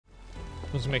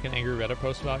Was make an angry Reddit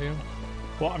post about you?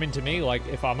 Well, I mean, to me, like,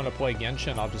 if I'm gonna play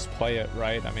Genshin, I'll just play it,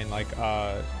 right? I mean, like,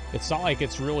 it's not like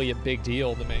it's really a big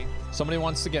deal to me. Somebody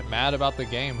wants to get mad about the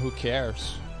game, who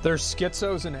cares? There's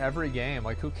schizos in every game,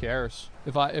 like, who cares?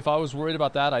 If I was worried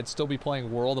about that, I'd still be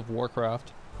playing World of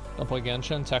Warcraft. Don't play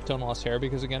Genshin. Tectone lost hair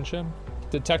because of Genshin.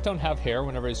 Did Tectone have hair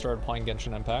whenever he started playing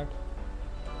Genshin Impact?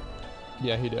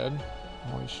 Yeah, he did.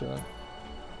 Holy shit.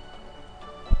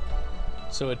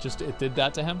 So it did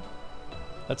that to him?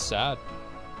 That's sad.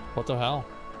 What the hell?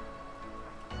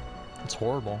 It's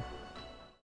horrible.